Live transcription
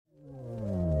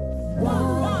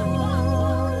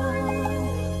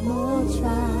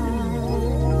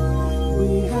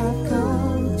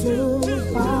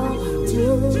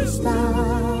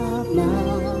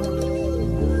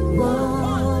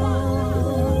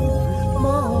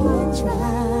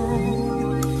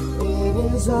tried.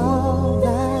 It is all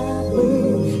that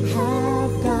we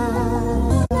have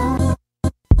got.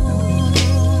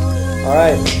 All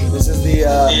right, this is the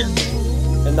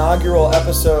inaugural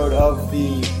episode of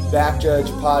the Back Judge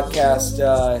Podcast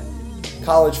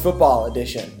College Football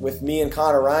Edition with me and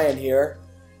Connor Ryan here.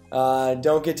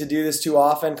 Don't get to do this too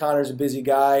often. Connor's a busy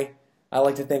guy. I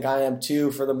like to think I am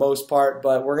too for the most part,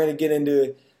 but we're going to get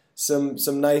into some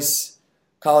nice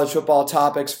college football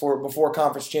topics before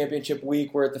Conference Championship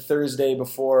Week. We're at the Thursday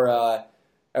before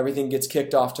everything gets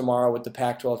kicked off tomorrow with the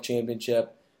Pac-12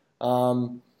 Championship.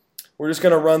 We're just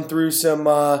going to run through some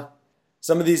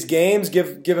of these games,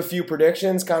 give a few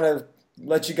predictions, kind of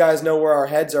let you guys know where our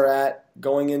heads are at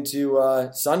going into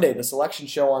Sunday, the selection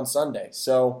show on Sunday.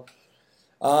 So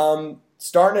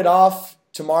starting it off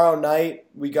tomorrow night,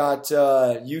 we got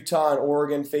Utah and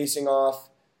Oregon facing off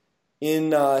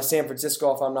in San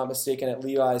Francisco, if I'm not mistaken, at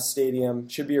Levi's Stadium.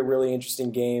 Should be a really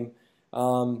interesting game.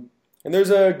 And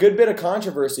there's a good bit of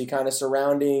controversy kind of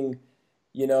surrounding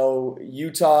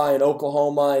Utah and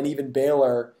Oklahoma and even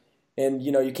Baylor. And,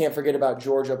 you can't forget about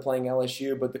Georgia playing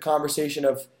LSU. But the conversation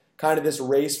of kind of this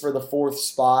race for the fourth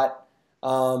spot.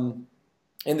 And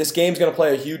this game's going to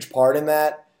play a huge part in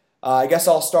that. I guess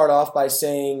I'll start off by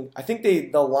saying I think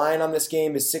the line on this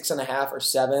game is 6.5 or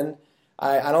 7.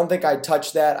 I don't think I'd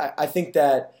touch that. I think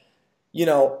that,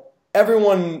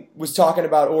 everyone was talking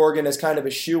about Oregon as kind of a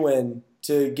shoo-in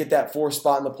to get that fourth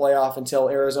spot in the playoff until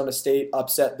Arizona State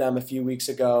upset them a few weeks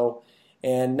ago.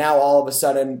 And now all of a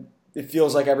sudden it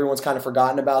feels like everyone's kind of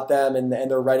forgotten about them and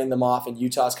they're writing them off and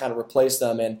Utah's kind of replaced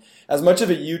them. And as much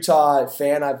of a Utah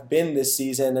fan I've been this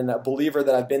season and a believer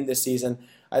that I've been this season,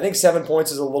 I think 7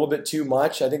 points is a little bit too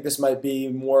much. I think this might be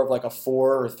more of like a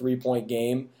 4 or 3 point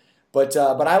game. But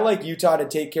I like Utah to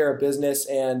take care of business,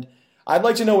 and I'd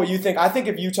like to know what you think. I think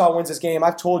if Utah wins this game,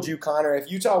 I've told you, Connor,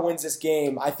 if Utah wins this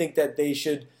game, I think that they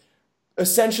should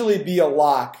essentially be a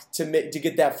lock to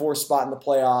get that fourth spot in the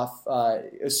playoff,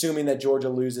 assuming that Georgia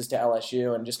loses to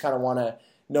LSU, and just kind of want to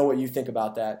know what you think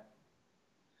about that.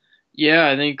 Yeah,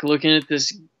 I think looking at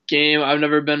this game, I've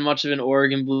never been much of an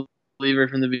Oregon believer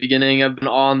from the beginning. I've been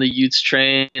on the Utes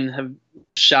train.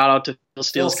 Shout out to Phil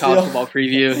Steele's college football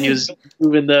preview. He was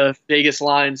moving the Vegas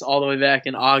lines all the way back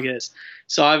in August.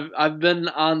 So I've been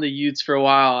on the Utes for a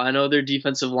while. I know their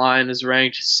defensive line is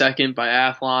ranked second by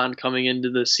Athlon coming into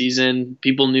the season.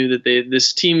 People knew that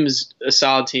this team is a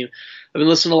solid team. I've been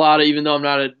listening a lot, even though I'm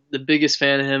not the biggest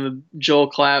fan of him. Joel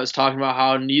Klatt was talking about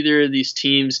how neither of these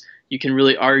teams you can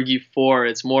really argue for.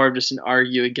 It's more of just an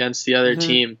argue against the other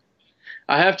team.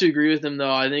 I have to agree with him,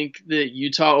 though. I think that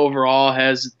Utah overall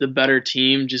has the better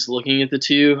team just looking at the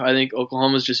two. I think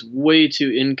Oklahoma's just way too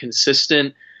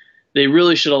inconsistent. They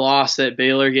really should have lost that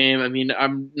Baylor game. I mean,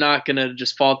 I'm not going to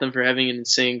just fault them for having an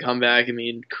insane comeback. I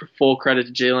mean, full credit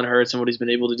to Jalen Hurts and what he's been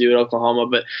able to do at Oklahoma.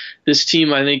 But this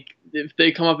team, I think, if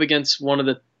they come up against one of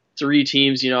the three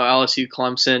teams, LSU,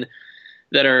 Clemson,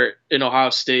 that are in Ohio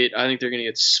State, I think they're going to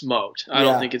get smoked. I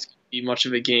don't think it's going to be much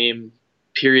of a game,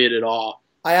 period, at all.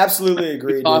 I absolutely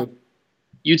agree, dude.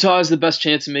 Utah has the best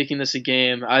chance of making this a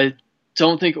game. I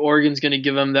don't think Oregon's going to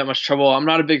give them that much trouble. I'm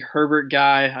not a big Herbert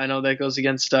guy. I know that goes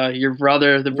against your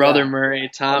brother, brother Murray,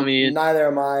 Tommy. Neither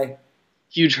am I.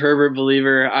 Huge Herbert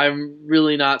believer. I'm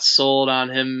really not sold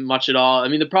on him much at all. I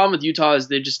mean, the problem with Utah is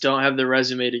they just don't have the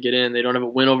resume to get in. They don't have a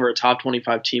win over a top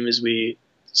 25 team as we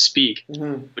speak,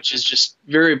 which is just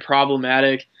very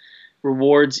problematic.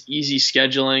 Rewards easy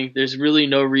scheduling. There's really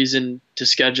no reason to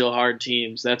schedule hard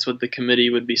teams. That's what the committee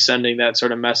would be sending, that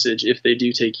sort of message if they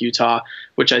do take Utah,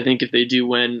 which I think if they do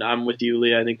win, I'm with you,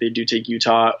 Lee. I think they do take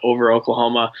Utah over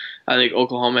Oklahoma. I think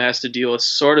Oklahoma has to deal with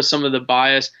sort of some of the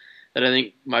bias that I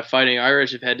think my Fighting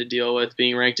Irish have had to deal with,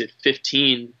 being ranked at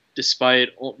 15 despite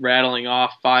rattling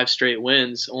off 5 straight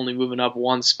wins, only moving up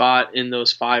 1 spot in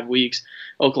those 5 weeks.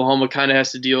 Oklahoma kind of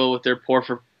has to deal with their poor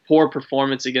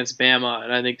performance against Bama,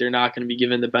 and I think they're not going to be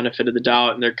given the benefit of the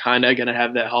doubt, and they're kind of going to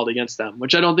have that held against them,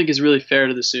 which I don't think is really fair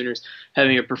to the Sooners,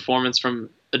 having a performance from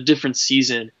a different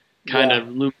season kind of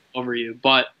loom over you.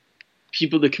 But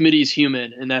the committee is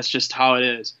human, and that's just how it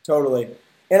is. Totally.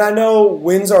 And I know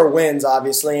wins are wins,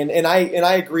 obviously, and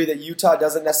I agree that Utah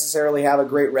doesn't necessarily have a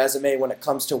great resume when it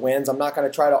comes to wins. I'm not going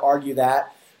to try to argue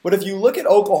that. But if you look at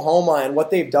Oklahoma and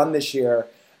what they've done this year,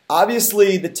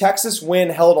 obviously, the Texas win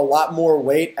held a lot more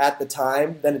weight at the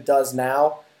time than it does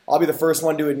now. I'll be the first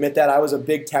one to admit that. I was a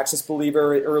big Texas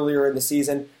believer earlier in the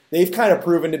season. They've kind of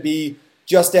proven to be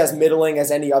just as middling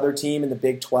as any other team in the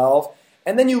Big 12.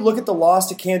 And then you look at the loss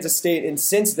to Kansas State, and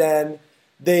since then,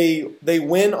 they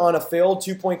win on a failed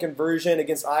 2-point conversion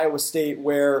against Iowa State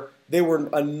where they were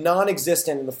a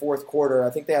non-existent in the fourth quarter.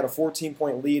 I think they had a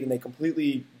 14-point lead, and they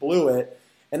completely blew it.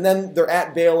 And then they're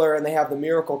at Baylor, and they have the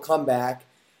miracle comeback.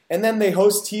 And then they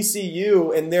host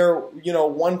TCU, and they're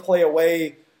one play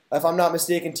away. If I'm not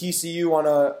mistaken, TCU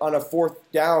on a fourth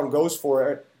down goes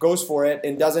for it,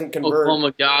 and doesn't convert.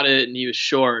 Oklahoma got it, and he was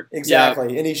short.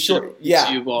 Exactly, yeah. and he's short.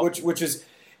 Yeah, which is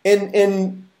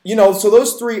and so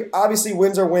those three obviously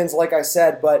wins are wins, like I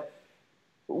said. But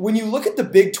when you look at the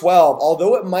Big 12,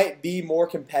 although it might be more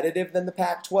competitive than the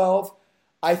Pac-12,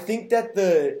 I think that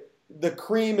the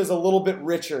cream is a little bit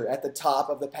richer at the top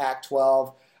of the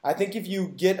Pac-12. I think if you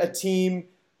get a team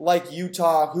like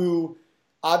Utah, who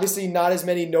obviously not as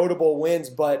many notable wins,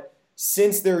 but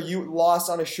since their loss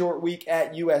on a short week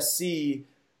at USC,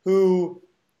 who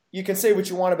you can say what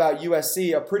you want about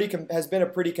USC, has been a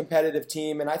pretty competitive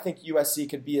team, and I think USC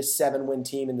could be a 7-win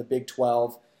team in the Big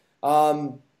 12.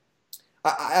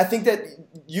 I think that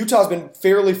Utah's been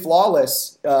fairly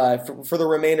flawless for the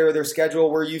remainder of their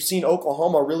schedule, where you've seen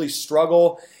Oklahoma really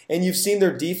struggle, and you've seen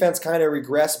their defense kind of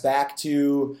regress back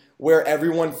to where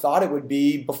everyone thought it would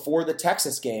be before the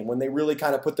Texas game, when they really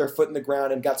kind of put their foot in the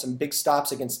ground and got some big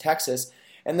stops against Texas.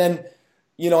 And then,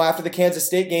 after the Kansas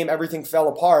State game, everything fell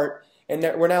apart, and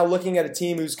we're now looking at a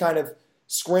team who's kind of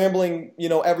scrambling,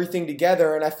 everything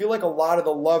together. And I feel like a lot of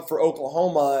the love for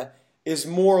Oklahoma is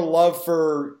more love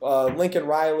for Lincoln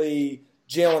Riley,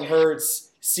 Jalen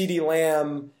Hurts, CeeDee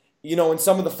Lamb, and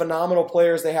some of the phenomenal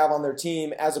players they have on their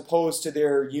team, as opposed to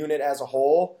their unit as a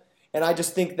whole. And I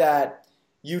just think that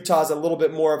Utah's a little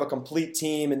bit more of a complete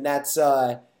team, and that's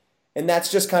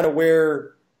just kind of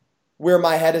where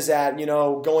my head is at,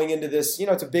 going into this.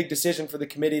 It's a big decision for the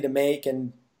committee to make,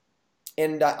 and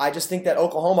I just think that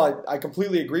Oklahoma, I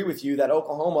completely agree with you that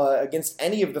Oklahoma, against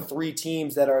any of the three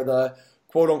teams that are the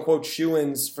quote-unquote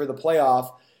shoo-ins for the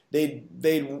playoff, they'd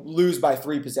lose by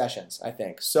 3 possessions, I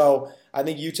think. So I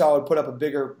think Utah would put up a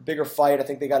bigger fight. I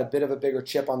think they got a bit of a bigger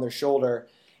chip on their shoulder.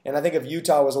 And I think if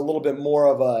Utah was a little bit more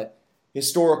of a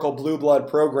historical blue blood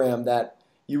program, that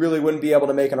you really wouldn't be able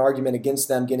to make an argument against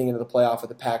them getting into the playoff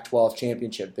with a Pac-12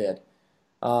 championship bid.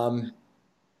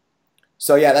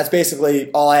 So yeah, that's basically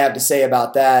all I have to say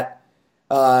about that.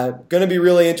 Going to be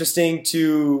really interesting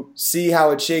to see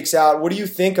how it shakes out. What do you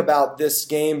think about this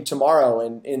game tomorrow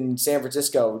in San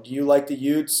Francisco? Do you like the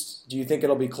Utes? Do you think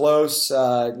it'll be close?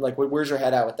 Where's your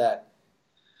head at with that?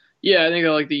 Yeah, I think I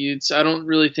like the Utes. I don't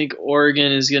really think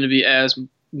Oregon is going to be as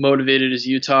motivated as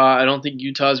Utah. I don't think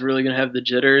Utah's really going to have the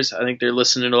jitters. I think they're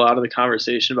listening to a lot of the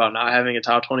conversation about not having a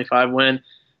top 25 win.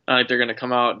 I think they're going to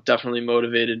come out definitely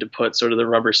motivated to put sort of the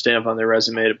rubber stamp on their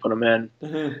resume to put them in.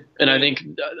 Mm-hmm. And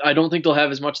I don't think they'll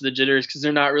have as much of the jitters because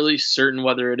they're not really certain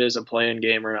whether it is a play-in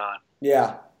game or not.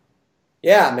 Yeah.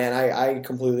 Yeah, man, I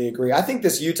completely agree. I think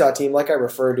this Utah team, like I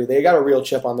referred to, they got a real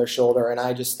chip on their shoulder, and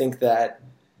I just think that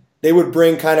they would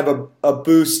bring kind of a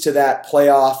boost to that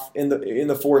playoff in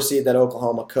the 4 seed that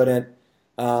Oklahoma couldn't.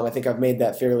 I think I've made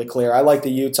that fairly clear. I like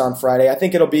the Utes on Friday. I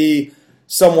think it'll be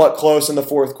somewhat close in the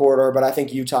fourth quarter, but I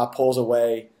think Utah pulls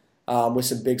away with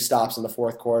some big stops in the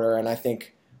fourth quarter, and I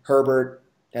think Herbert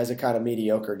has a kind of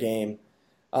mediocre game.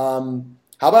 How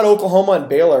about Oklahoma and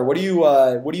Baylor? What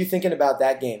are you thinking about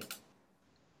that game?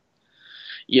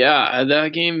 Yeah,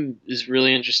 that game is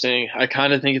really interesting. I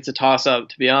kind of think it's a toss-up.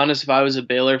 To be honest, if I was a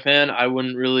Baylor fan, I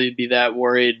wouldn't really be that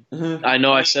worried. Mm-hmm. I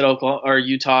know I said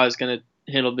Utah is going to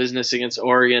handle business against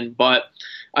Oregon, but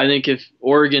I think if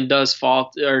Oregon does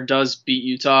beat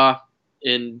Utah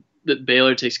and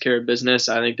Baylor takes care of business,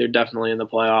 I think they're definitely in the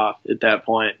playoff at that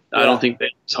point. Yeah. I don't think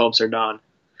Baylor's hopes are done.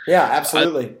 Yeah,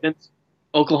 absolutely.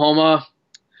 Oklahoma,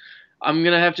 I'm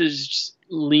going to have to just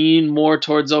lean more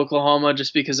towards Oklahoma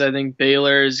just because I think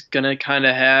Baylor is going to kind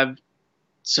of have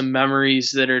some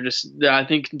memories that I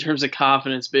think in terms of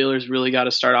confidence, Baylor's really got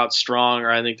to start out strong,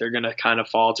 or I think they're going to kind of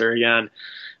falter again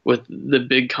with the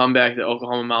big comeback that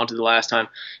Oklahoma mounted the last time.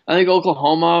 I think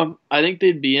Oklahoma,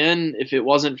 they'd be in if it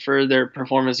wasn't for their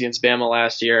performance against Bama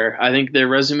last year. I think their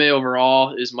resume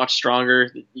overall is much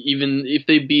stronger. Even if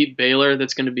they beat Baylor,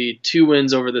 that's going to be 2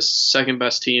 wins over the second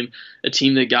best team, a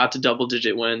team that got to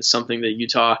double-digit wins, something that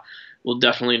Utah will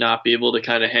definitely not be able to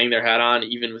kind of hang their hat on,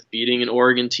 even with beating an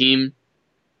Oregon team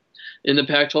in the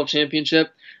Pac-12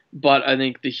 championship. But I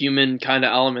think the human kind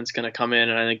of element's going to come in,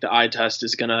 and I think the eye test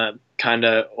is going to kind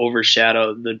of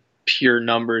overshadow the pure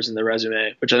numbers in the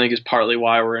resume, which I think is partly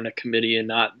why we're in a committee and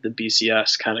not the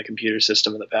BCS kind of computer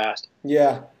system in the past.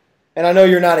 Yeah. And I know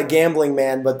you're not a gambling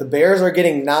man, but the Bears are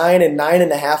getting 9 and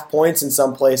 9.5 points in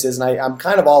some places, and I'm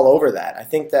kind of all over that. I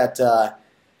think this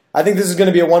is going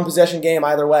to be a 1-possession game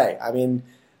either way. I mean,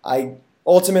 I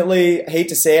ultimately hate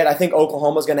to say it, I think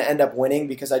Oklahoma's going to end up winning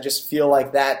because I just feel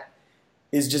like that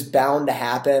is just bound to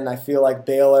happen. I feel like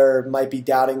Baylor might be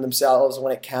doubting themselves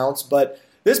when it counts, but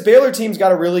this Baylor team's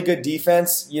got a really good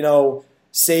defense,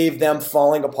 save them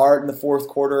falling apart in the fourth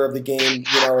quarter of the game,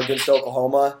 against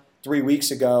Oklahoma 3 weeks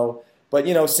ago. But,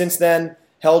 since then,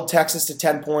 held Texas to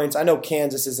 10 points. I know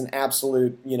Kansas is an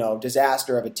absolute,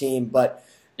 disaster of a team, but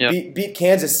beat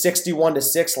Kansas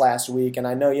 61-6 last week. And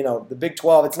I know, the Big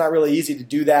 12, it's not really easy to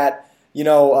do that,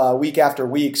 week after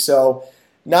week. So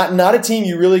not a team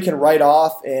you really can write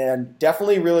off, and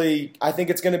definitely really, I think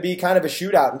it's going to be kind of a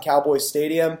shootout in Cowboys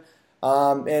Stadium.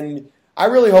 And I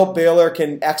really hope Baylor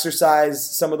can exercise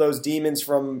some of those demons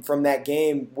from that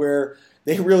game, where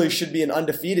they really should be an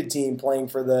undefeated team playing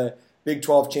for the Big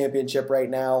 12 championship right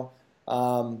now.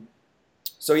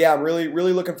 So yeah, I'm really,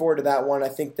 really looking forward to that one. I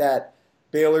think that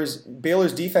Baylor's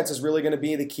defense is really going to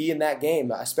be the key in that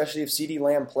game, especially if CeeDee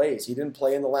Lamb plays. He didn't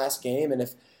play in the last game, and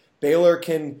if Baylor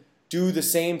can do the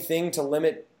same thing to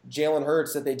limit Jalen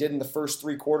Hurts that they did in the first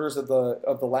 3 quarters of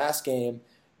the last game,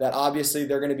 that obviously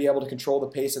they're going to be able to control the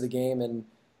pace of the game and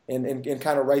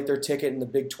kind of write their ticket in the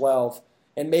Big 12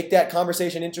 and make that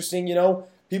conversation interesting.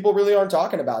 People really aren't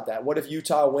talking about that. What if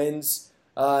Utah wins,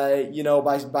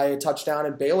 by a touchdown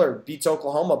and Baylor beats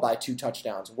Oklahoma by 2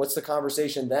 touchdowns? What's the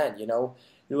conversation then? You're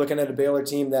looking at a Baylor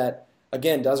team that,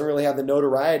 again, doesn't really have the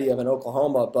notoriety of an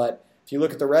Oklahoma, but if you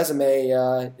look at the resume,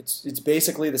 it's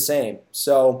basically the same.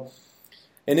 So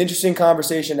an interesting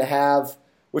conversation to have,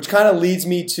 which kind of leads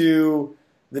me to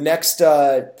the next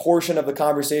portion of the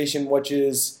conversation, which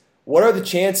is, what are the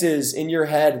chances in your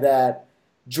head that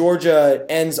Georgia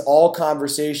ends all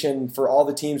conversation for all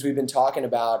the teams we've been talking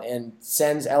about and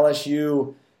sends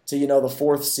LSU to, the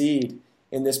 4th seed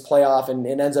in this playoff and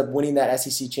ends up winning that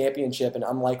SEC championship in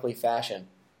unlikely fashion?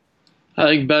 I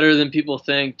think better than people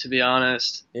think, to be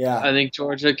honest. Yeah. I think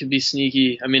Georgia could be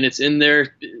sneaky. I mean, it's in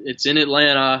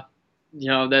Atlanta.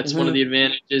 That's one of the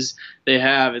advantages they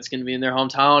have. It's going to be in their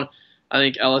hometown. I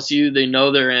think LSU, they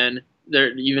know they're in.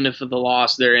 Even if the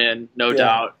loss, they're in, no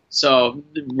doubt. So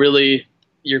really,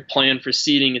 you're playing for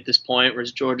seeding at this point,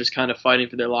 whereas Georgia's kind of fighting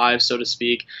for their lives, so to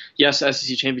speak. Yes,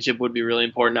 SEC championship would be really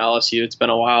important to LSU. It's been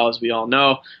a while, as we all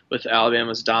know, with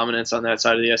Alabama's dominance on that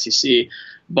side of the SEC.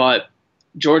 But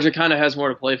Georgia kind of has more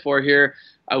to play for here.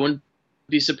 I wouldn't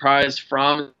be surprised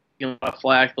from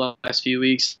flack the last few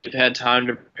weeks. They've had time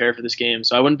to prepare for this game.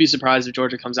 So I wouldn't be surprised if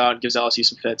Georgia comes out and gives LSU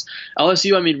some fits.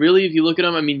 LSU, really, if you look at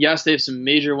them, yes, they have some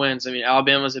major wins.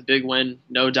 Alabama's a big win,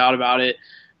 no doubt about it.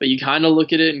 But you kind of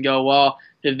look at it and go, well,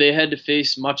 have they had to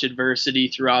face much adversity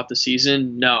throughout the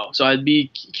season? No. So I'd be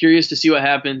curious to see what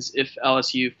happens if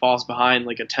LSU falls behind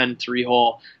like a 10-3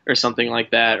 hole or something like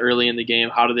that early in the game.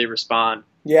 How do they respond?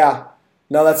 Yeah.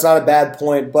 No, that's not a bad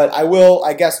point. But I will,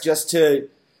 I guess, just to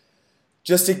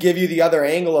give you the other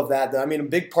angle of that, a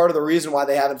big part of the reason why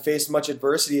they haven't faced much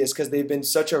adversity is because they've been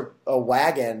such a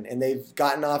wagon, and they've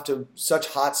gotten off to such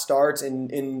hot starts.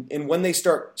 And when they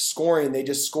start scoring, they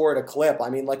just score at a clip.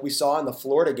 Like we saw in the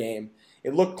Florida game,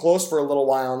 it looked close for a little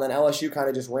while, and then LSU kind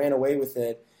of just ran away with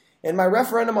it. And my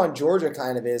referendum on Georgia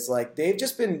kind of is, they've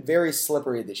just been very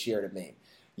slippery this year to me.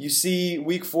 You see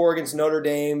Week 4 against Notre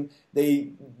Dame.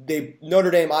 Notre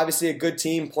Dame, obviously a good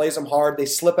team, plays them hard. They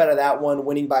slip out of that one,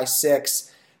 winning by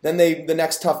 6. Then the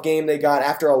next tough game they got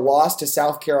after a loss to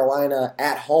South Carolina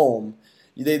at home.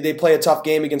 They play a tough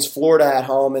game against Florida at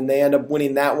home, and they end up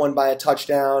winning that one by a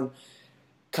touchdown.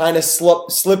 Kind of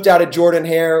slipped out of Jordan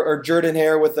Hare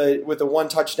with a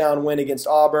 1-touchdown win against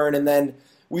Auburn, and then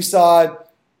we saw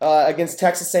against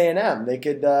Texas A&M they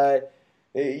could.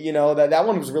 That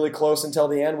one was really close until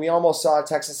the end. We almost saw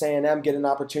Texas A&M get an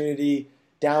opportunity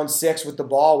down 6 with the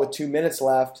ball with 2 minutes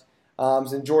left.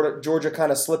 And Georgia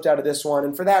kind of slipped out of this one.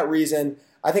 And for that reason,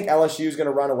 I think LSU is going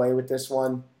to run away with this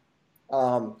one.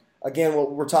 Again,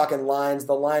 we're talking lines.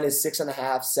 The line is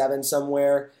 6.5, 7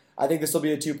 somewhere. I think this will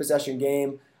be a 2-possession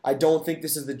game. I don't think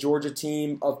this is the Georgia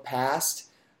team of past.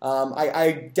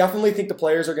 I definitely think the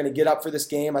players are going to get up for this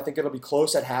game. I think it'll be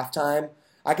close at halftime.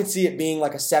 I could see it being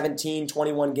like a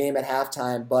 17-21 game at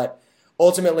halftime, but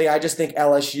ultimately I just think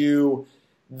LSU,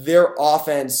 their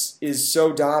offense is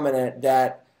so dominant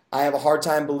that I have a hard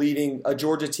time believing a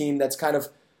Georgia team that's kind of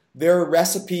their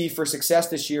recipe for success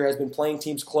this year has been playing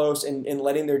teams close and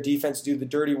letting their defense do the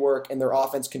dirty work and their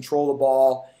offense control the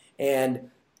ball.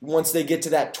 And once they get to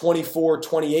that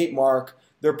 24-28 mark,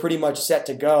 they're pretty much set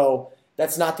to go.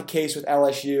 That's not the case with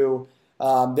LSU.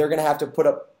 They're going to have to put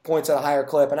up points at a higher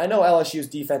clip. And I know LSU's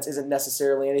defense isn't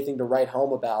necessarily anything to write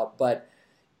home about, but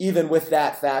even with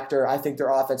that factor, I think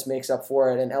their offense makes up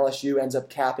for it, and LSU ends up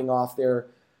capping off their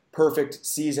perfect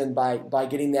season by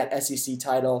getting that SEC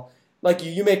title. Like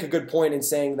you make a good point in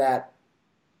saying that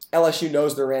LSU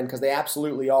knows they're in because they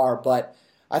absolutely are. But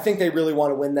I think they really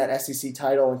want to win that SEC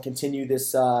title and continue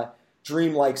this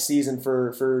dreamlike season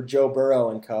for Joe Burrow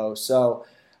and co. So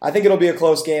I think it'll be a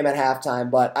close game at halftime.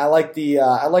 But I like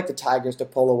the Tigers to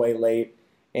pull away late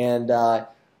and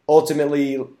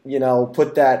ultimately,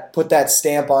 put that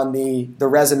stamp on the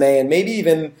resume, and maybe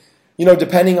even,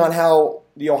 depending on how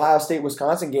the Ohio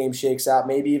State-Wisconsin game shakes out,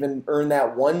 maybe even earn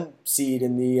that 1 seed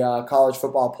in the college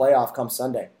football playoff come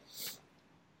Sunday.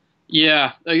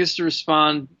 Yeah, I guess to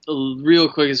respond real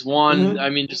quick is one, I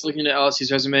mean, just looking at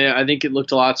LSU's resume, I think it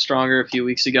looked a lot stronger a few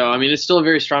weeks ago. I mean, it's still a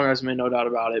very strong resume, no doubt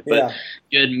about it. But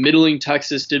you had middling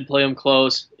Texas did play them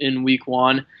close in week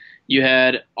 1. You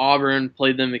had Auburn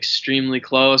played them extremely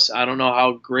close. I don't know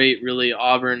how great really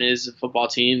Auburn is a football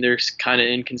team. They're kind of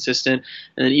inconsistent.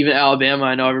 And then even Alabama,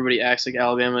 I know everybody acts like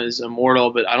Alabama is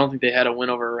immortal, but I don't think they had a win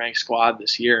over a ranked squad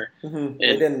this year. They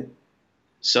didn't.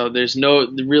 So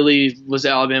was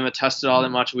Alabama tested all that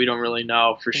much? We don't really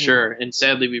know for sure. And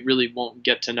sadly, we really won't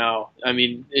get to know. I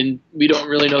mean, we don't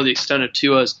really know the extent of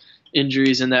Tua's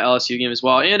injuries in that LSU game as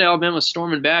well. And Alabama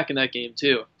storming back in that game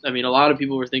too. I mean, a lot of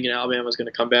people were thinking Alabama was going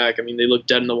to come back. I mean, they looked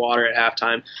dead in the water at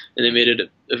halftime, and they made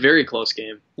it a very close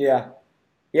game. Yeah,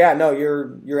 no,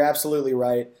 you're absolutely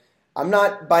right. I'm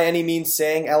not by any means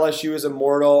saying LSU is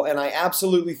immortal, and I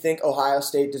absolutely think Ohio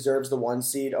State deserves the 1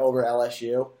 seed over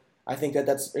LSU. I think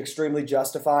that's extremely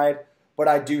justified, but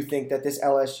I do think that this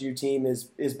LSU team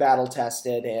is battle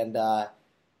tested, and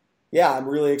I'm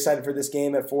really excited for this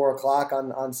game at 4 o'clock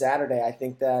on Saturday. I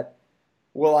think that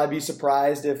will I be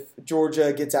surprised if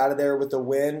Georgia gets out of there with a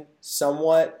win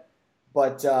somewhat,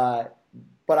 but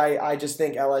I just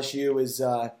think LSU is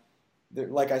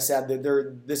like I said,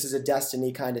 this is a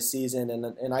destiny kind of season,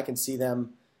 and I can see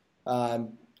them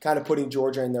kind of putting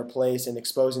Georgia in their place and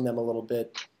exposing them a little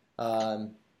bit.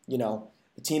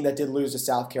 The team that did lose to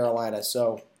South Carolina.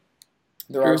 So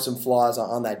there are some flaws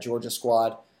on that Georgia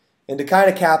squad. And to kind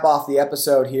of cap off the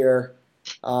episode here,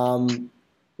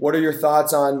 what are your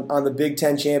thoughts on the Big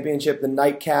Ten Championship, the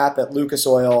nightcap at Lucas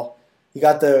Oil? You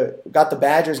got the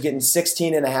Badgers getting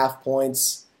 16.5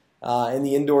 points in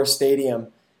the indoor stadium.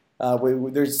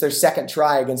 There's their second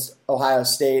try against Ohio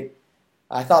State.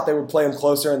 I thought they would play them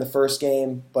closer in the first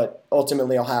game, but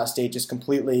ultimately Ohio State just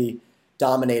completely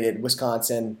dominated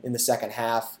Wisconsin in the second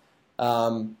half.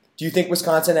 Do you think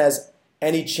Wisconsin has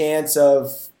any chance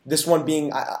of this one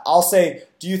being, I'll say,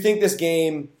 do you think this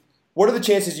game, what are the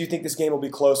chances you think this game will be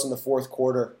close in the fourth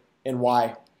quarter, and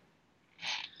why?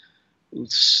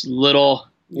 It's little.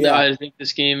 Yeah. I think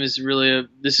this game is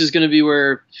this is going to be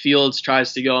where Fields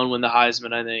tries to go and win the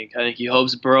Heisman, I think he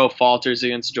hopes Burrow falters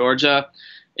against Georgia,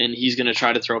 and he's going to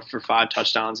try to throw for 5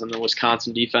 touchdowns on the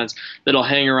Wisconsin defense that'll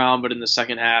hang around, but in the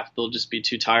second half, they'll just be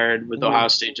too tired with Ohio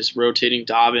State just rotating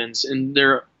Dobbins and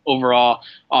their overall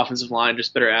offensive line,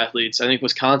 just better athletes. I think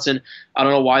Wisconsin, I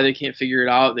don't know why they can't figure it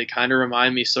out. They kind of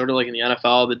remind me sort of like in the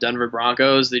NFL, the Denver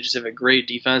Broncos. They just have a great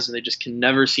defense, and they just can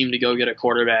never seem to go get a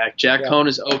quarterback. Jack Cohn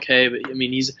is okay, but I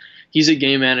mean, he's a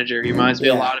game manager. He reminds me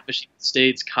a lot of Michigan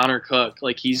State's Connor Cook.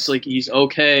 He's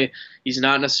okay. He's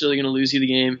not necessarily going to lose you the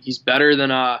game. He's better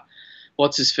than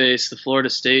what's his face, the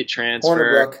Florida State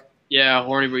transfer. Hornibrook. Yeah,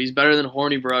 Hornibrook. He's better than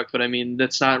Hornibrook, but I mean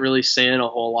that's not really saying a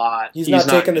whole lot. He's not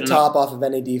taking the top off of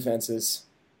any defenses.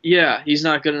 Yeah, he's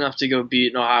not good enough to go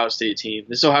beat an Ohio State team.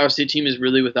 This Ohio State team is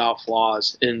really without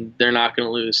flaws, and they're not going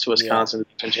to lose to Wisconsin in the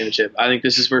Big Ten Championship. I think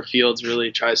this is where Fields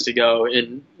really tries to go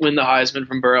and win the Heisman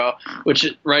from Burrow, which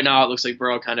right now it looks like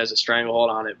Burrow kind of has a stranglehold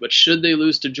on it. But should they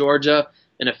lose to Georgia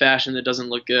in a fashion that doesn't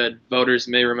look good, voters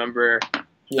may remember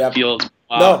Fields.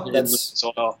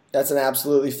 That's an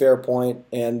absolutely fair point,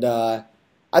 and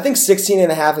I think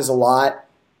 16.5 is a lot.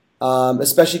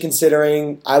 Especially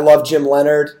considering I love Jim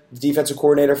Leonard, the defensive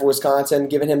coordinator for Wisconsin,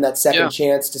 giving him that second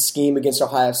chance to scheme against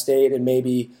Ohio State and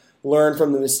maybe learn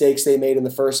from the mistakes they made in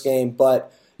the first game.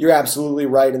 But you're absolutely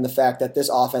right in the fact that this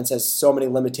offense has so many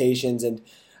limitations, and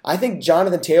I think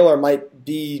Jonathan Taylor might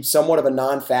be somewhat of a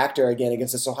non-factor again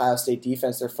against this Ohio State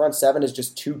defense. Their front seven is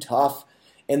just too tough,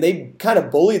 and they kind of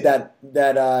bullied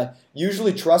that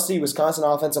usually trusty Wisconsin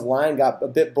offensive line. Got a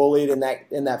bit bullied in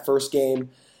that first game.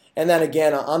 And then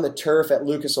again, on the turf at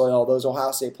Lucas Oil, those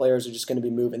Ohio State players are just going to be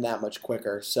moving that much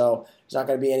quicker. So there's not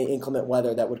going to be any inclement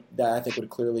weather that I think would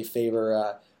clearly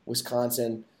favor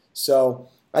Wisconsin. So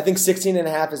I think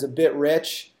 16.5 is a bit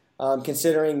rich,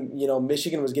 considering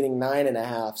Michigan was getting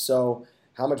 9.5. So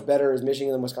how much better is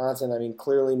Michigan than Wisconsin? I mean,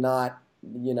 clearly not.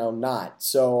 Not.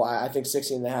 So I think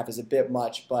 16.5 is a bit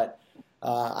much, but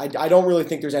I don't really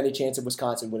think there's any chance of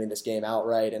Wisconsin winning this game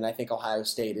outright. And I think Ohio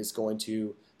State is going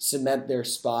to cement their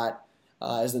spot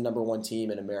as the number 1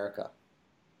 team in America.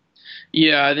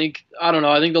 Yeah, I don't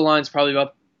know. I think the line's probably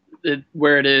about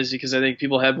where it is because I think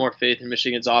people have more faith in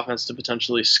Michigan's offense to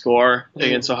potentially score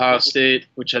against Ohio State,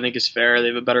 which I think is fair. They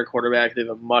have a better quarterback. They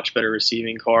have a much better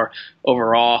receiving core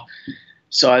overall.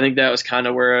 So I think that was kind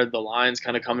of where the line's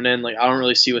kind of coming in. Like, I don't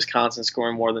really see Wisconsin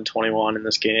scoring more than 21 in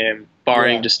this game,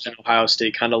 barring just an Ohio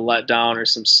State kind of let down or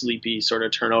some sleepy sort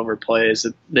of turnover plays.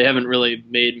 They haven't really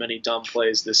made many dumb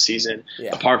plays this season,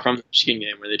 apart from the Michigan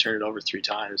game where they turned it over 3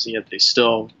 times, and yet they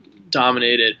still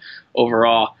dominated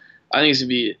overall. I think it's going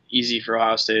to be easy for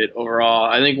Ohio State overall.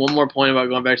 I think one more point about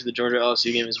going back to the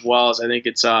Georgia-LSU game as well is I think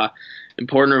it's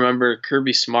important to remember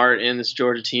Kirby Smart and this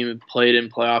Georgia team have played in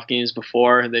playoff games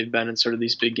before. They've been in sort of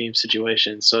these big game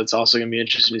situations. So it's also going to be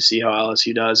interesting to see how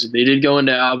LSU does. They did go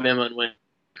into Alabama and win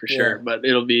for sure, but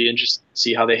it'll be interesting to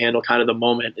see how they handle kind of the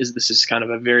moment. This is kind of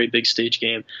a very big stage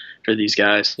game for these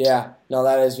guys. Yeah, no,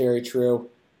 that is very true.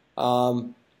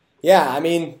 I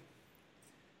mean,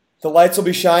 the lights will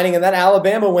be shining, and that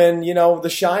Alabama win, the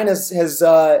shine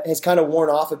has kind of worn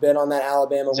off a bit on that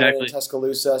Alabama win in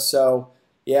Tuscaloosa. So,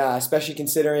 yeah, especially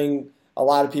considering a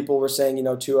lot of people were saying,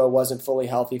 Tua wasn't fully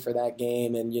healthy for that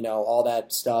game and, all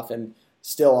that stuff. And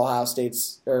still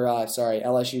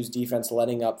LSU's defense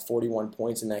letting up 41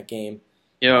 points in that game.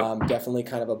 Yeah. Definitely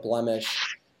kind of a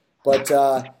blemish. But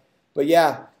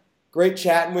yeah, great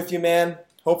chatting with you, man.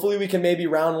 Hopefully we can maybe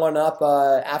round one up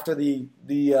after the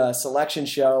selection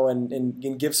show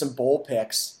and give some bowl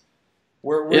picks.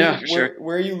 Where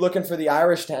are you looking for the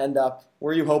Irish to end up?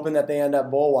 Where are you hoping that they end up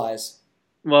bowl-wise?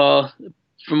 Well,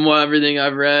 from everything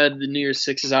I've read, the New Year's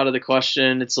Six is out of the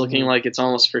question. It's looking like it's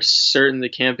almost for certain the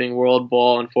Camping World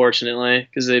Bowl, unfortunately,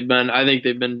 because I think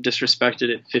they've been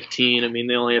disrespected at 15. I mean,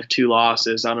 they only have 2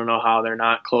 losses. I don't know how they're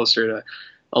not closer to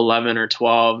 11 or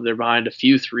 12. They're behind a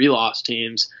few 3-loss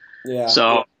teams. Yeah.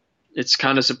 So it's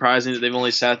kind of surprising that they've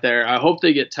only sat there. I hope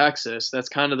they get Texas. That's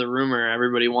kind of the rumor.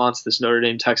 Everybody wants this Notre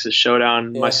Dame-Texas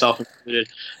showdown, myself included.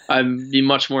 I'd be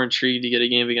much more intrigued to get a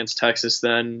game against Texas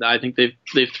than I think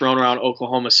they've thrown around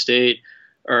Oklahoma State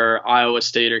or Iowa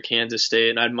State or Kansas State,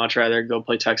 and I'd much rather go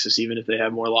play Texas even if they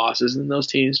have more losses than those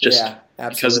teams just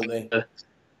absolutely. Because of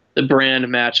the brand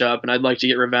matchup. And I'd like to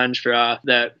get revenge for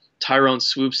that Tyrone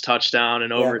Swoops touchdown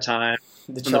in overtime.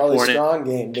 The Charlie Strong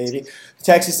game, baby.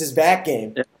 Texas's back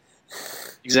game. Yeah.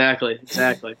 Exactly.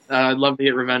 I'd love to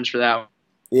get revenge for that one.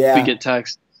 Yeah. We get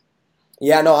Texas.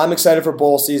 Yeah, no, I'm excited for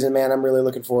bowl season, man. I'm really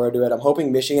looking forward to it. I'm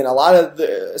hoping Michigan.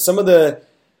 Some of the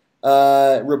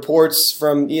reports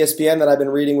from ESPN that I've been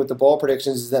reading with the bowl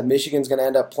predictions is that Michigan's going to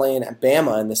end up playing at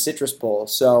Bama in the Citrus Bowl.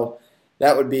 So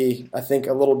that would be, I think,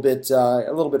 a little bit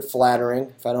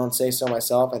flattering, if I don't say so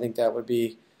myself. I think that would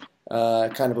be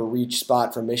kind of a reach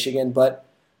spot for Michigan, but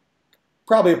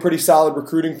probably a pretty solid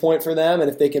recruiting point for them. And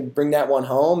if they can bring that one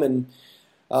home, and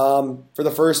for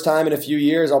the first time in a few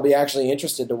years, I'll be actually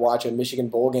interested to watch a Michigan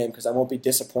bowl game because I won't be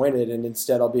disappointed, and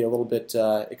instead I'll be a little bit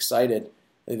excited.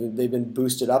 They've been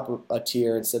boosted up a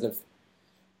tier instead of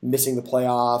missing the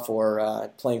playoff or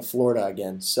playing Florida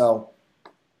again. So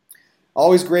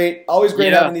always great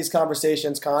having these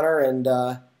conversations, Connor, and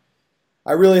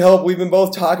I really hope we've been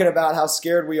both talking about how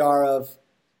scared we are of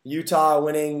Utah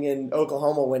winning and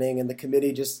Oklahoma winning and the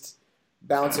committee just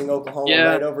bouncing Oklahoma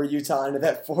right over Utah into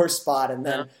that 4 spot, and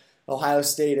then Ohio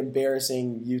State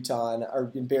embarrassing Oklahoma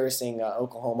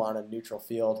on a neutral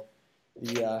field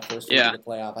the first week of the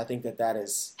playoff. I think that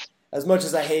is, as much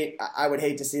as I would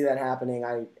hate to see that happening,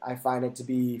 I find it to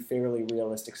be a fairly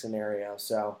realistic scenario.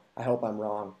 So I hope I'm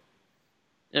wrong.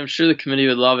 I'm sure the committee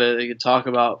would love it. They could talk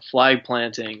about flag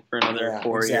planting for another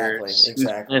 4 years.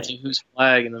 Exactly. Planting whose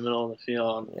flag in the middle of the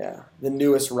field. Yeah, the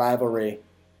newest rivalry.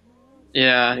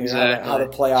 Yeah, exactly. How the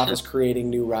playoff is creating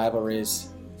new rivalries.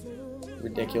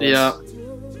 Ridiculous. Yeah.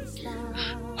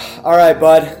 All right,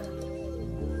 bud.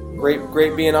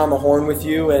 Great being on the horn with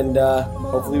you, and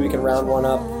hopefully we can round one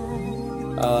up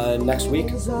next week.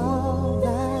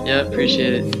 Yeah,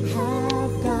 appreciate it.